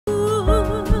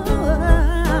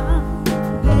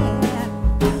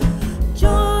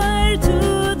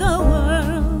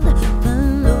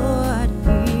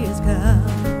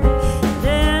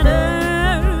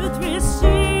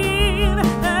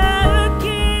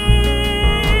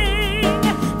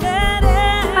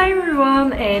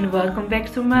welcome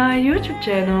back to my YouTube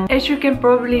channel. As you can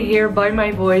probably hear by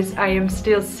my voice, I am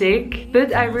still sick,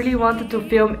 but I really wanted to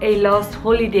film a last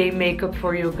holiday makeup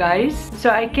for you guys.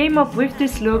 So I came up with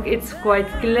this look. It's quite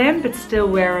glam but still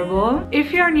wearable.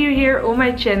 If you are new here on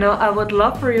my channel, I would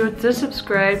love for you to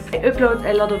subscribe. I upload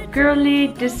a lot of girly,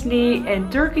 Disney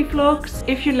and Turkey vlogs.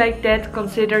 If you like that,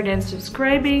 consider then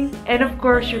subscribing. And of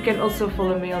course you can also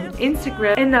follow me on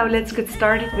Instagram. And now let's get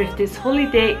started with this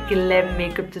holiday glam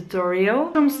makeup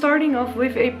tutorial. So I'm starting off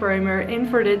with a primer, and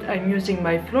for that I'm using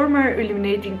my Flormar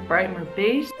Illuminating primer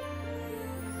base.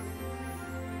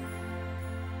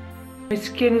 My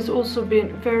skin has also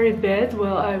been very bad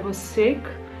while I was sick.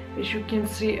 As you can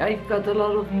see, I've got a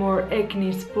lot of more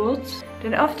acne spots.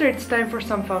 Then after, it's time for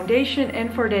some foundation,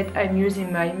 and for that I'm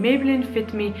using my Maybelline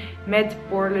Fit Matte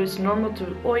Poreless Normal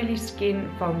to Oily Skin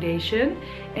Foundation,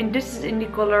 and this is in the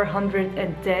color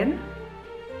 110.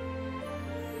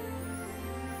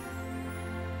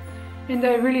 And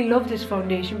I really love this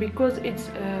foundation because it's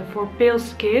for pale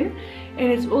skin, and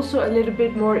it's also a little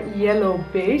bit more yellow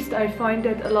based. I find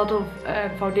that a lot of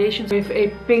foundations with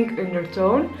a pink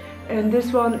undertone, and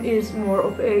this one is more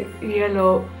of a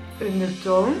yellow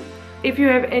undertone. If you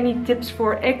have any tips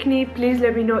for acne, please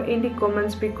let me know in the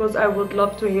comments because I would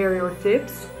love to hear your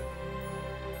tips.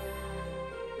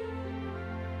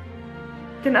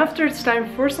 Then after, it's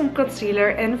time for some concealer,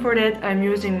 and for that I'm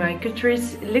using my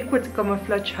Catrice Liquid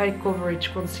Camouflage High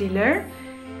Coverage Concealer,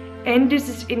 and this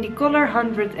is in the color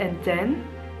 110.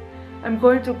 I'm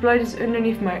going to apply this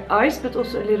underneath my eyes but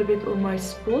also a little bit on my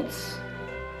spots.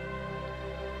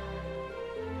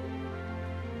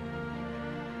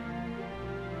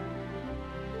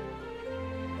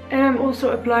 And I'm also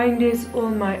applying this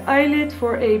on my eyelid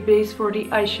for a base for the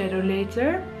eyeshadow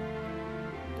later.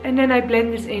 And then I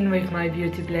blend this in with my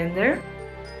beauty blender.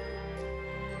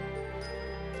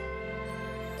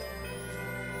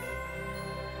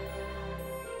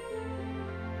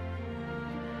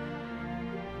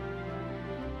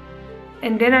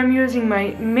 And then I'm using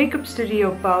my Makeup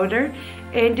Studio powder,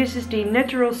 and this is the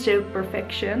Natural Silk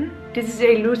Perfection. This is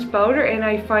a loose powder, and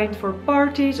I find for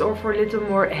parties or for little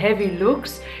more heavy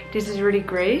looks, this is really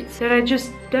great. Then I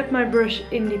just dab my brush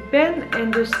in the pen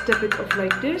and just tap it off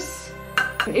like this.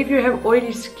 If you have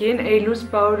oily skin, a loose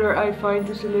powder I find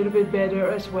is a little bit better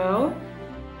as well.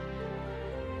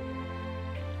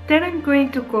 Then I'm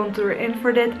going to contour, and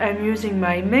for that I'm using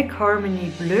my MAC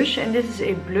Harmony blush, and this is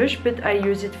a blush but I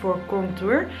use it for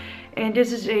contour. And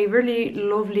this is a really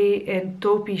lovely and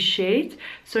taupey shade,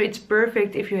 so it's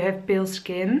perfect if you have pale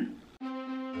skin.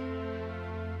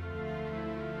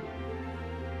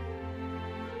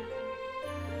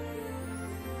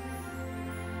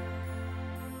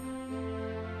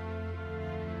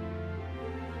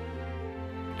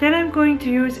 Then I'm going to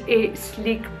use a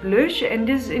sleek blush, and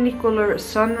this is in the color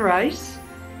Sunrise.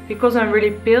 Because I'm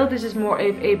really pale, this is more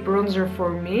of a bronzer for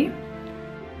me.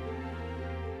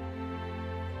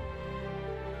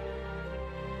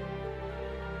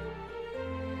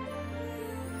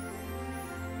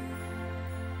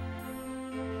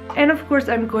 And of course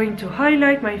I'm going to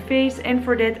highlight my face, and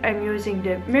for that I'm using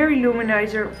the marylou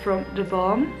minizer from the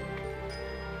Balm.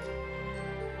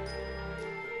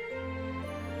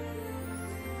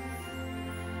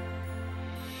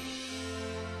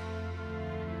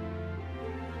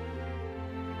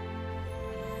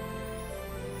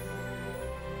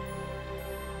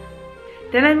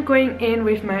 Then I'm going in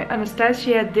with my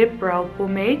Anastasia dipbrow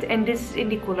pomade, and this is in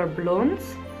the color Blonde.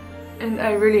 And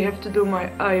I really have to do my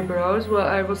eyebrows. While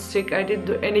I was sick, I didn't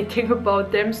do anything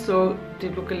about them, so they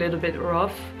look a little bit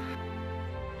rough.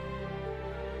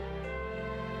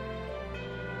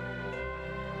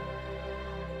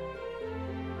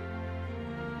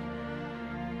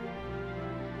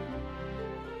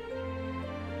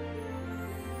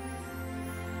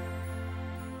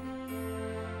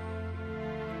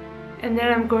 And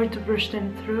then I'm going to brush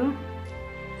them through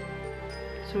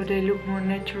so they look more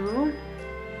natural.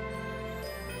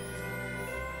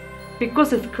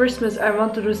 Because it's Christmas, I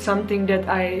want to do something that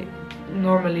I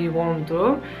normally won't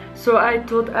do. So I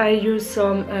thought I use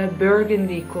some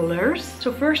burgundy colors.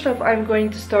 So first off, I'm going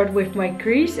to start with my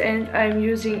crease, and I'm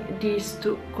using these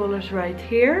two colors right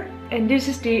here. And this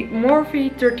is the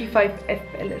Morphe 35F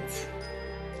palette.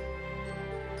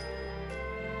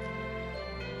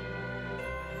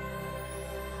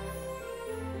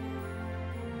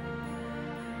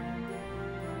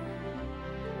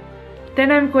 Then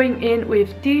I'm going in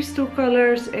with these two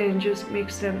colors and just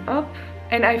mix them up.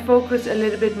 And I focus a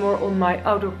little bit more on my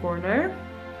outer corner.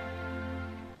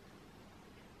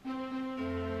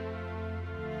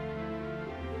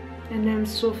 And then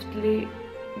softly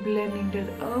blending that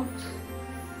out.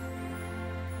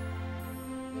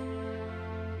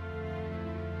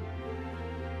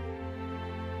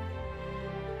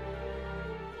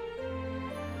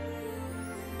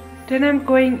 Then I'm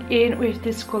going in with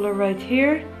this color right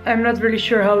here. I'm not really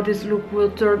sure how this look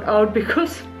will turn out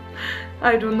because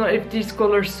I don't know if these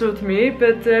colors suit me,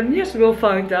 but yes, we'll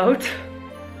find out.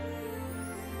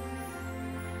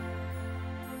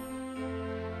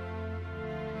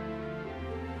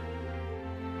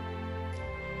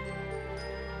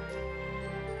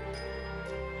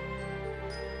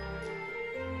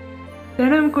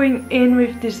 Then I'm going in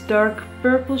with this dark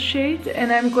purple shade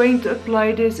and I'm going to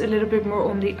apply this a little bit more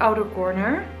on the outer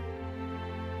corner.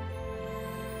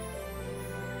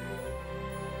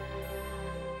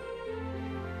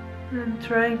 I'm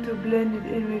trying to blend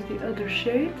it in with the other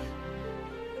shade.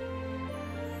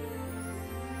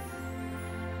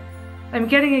 I'm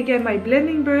getting again my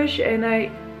blending brush and I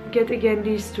get again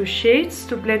these two shades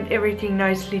to blend everything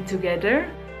nicely together.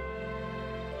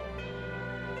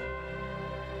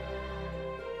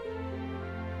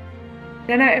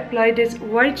 Then I apply this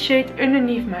white shade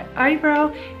underneath my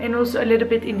eyebrow and also a little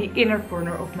bit in the inner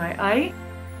corner of my eye.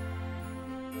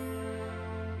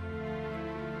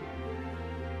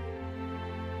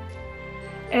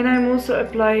 And I'm also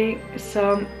applying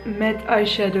some matte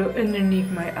eyeshadow underneath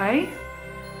my eye.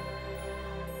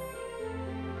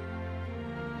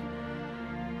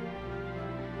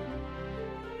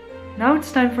 Now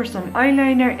it's time for some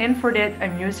eyeliner, and for that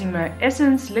I'm using my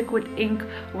Essence Liquid Ink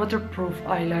Waterproof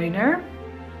Eyeliner.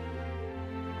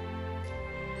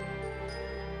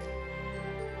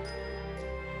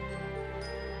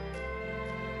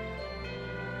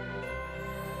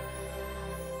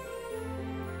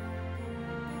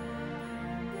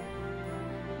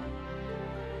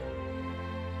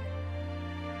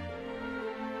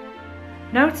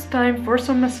 Now it's time for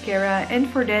some mascara, and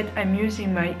for that I'm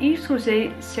using my Yves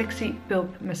Rocher Sexy Pulp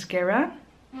Mascara.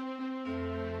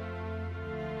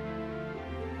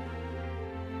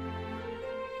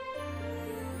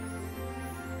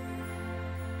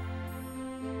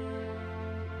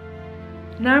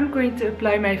 Now I'm going to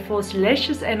apply my false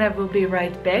lashes and I will be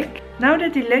right back. Now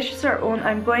that the lashes are on,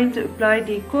 I'm going to apply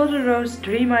the Golden Rose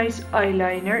Dream Eyes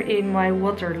eyeliner in my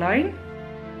waterline.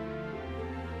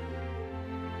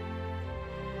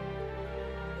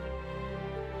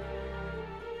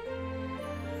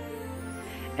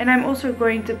 And I'm also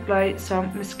going to apply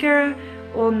some mascara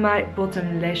on my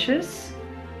bottom lashes.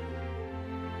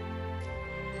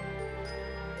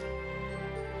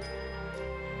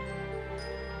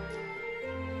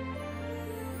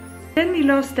 Then the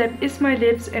last step is my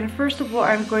lips, and first of all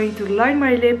I'm going to line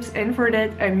my lips, and for that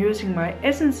I'm using my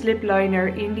Essence lip liner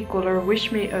in the color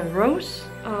Wish Me a Rose.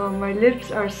 Oh, my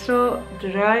lips are so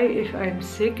dry if I'm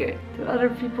sick. Do other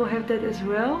people have that as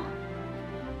well?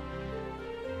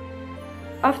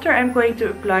 After I'm going to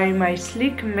apply my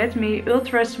Sleek Matte Me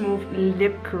Ultra Smooth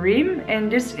Lip Cream,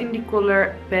 and this in the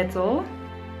color Petal.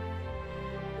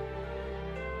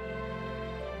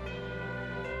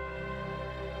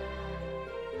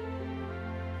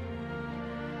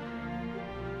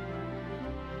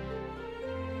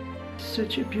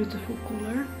 Such a beautiful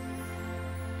color.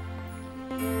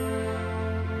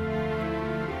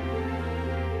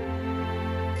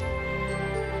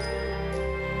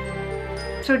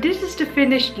 So this is the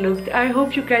finished look. I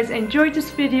hope you guys enjoyed this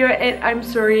video, and I'm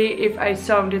sorry if I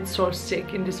sounded so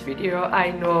sick in this video,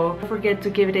 I know. Don't forget to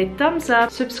give it a thumbs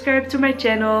up, subscribe to my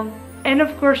channel, and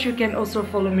of course you can also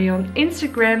follow me on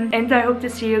Instagram, and I hope to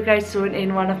see you guys soon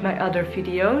in one of my other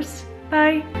videos.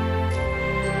 Bye!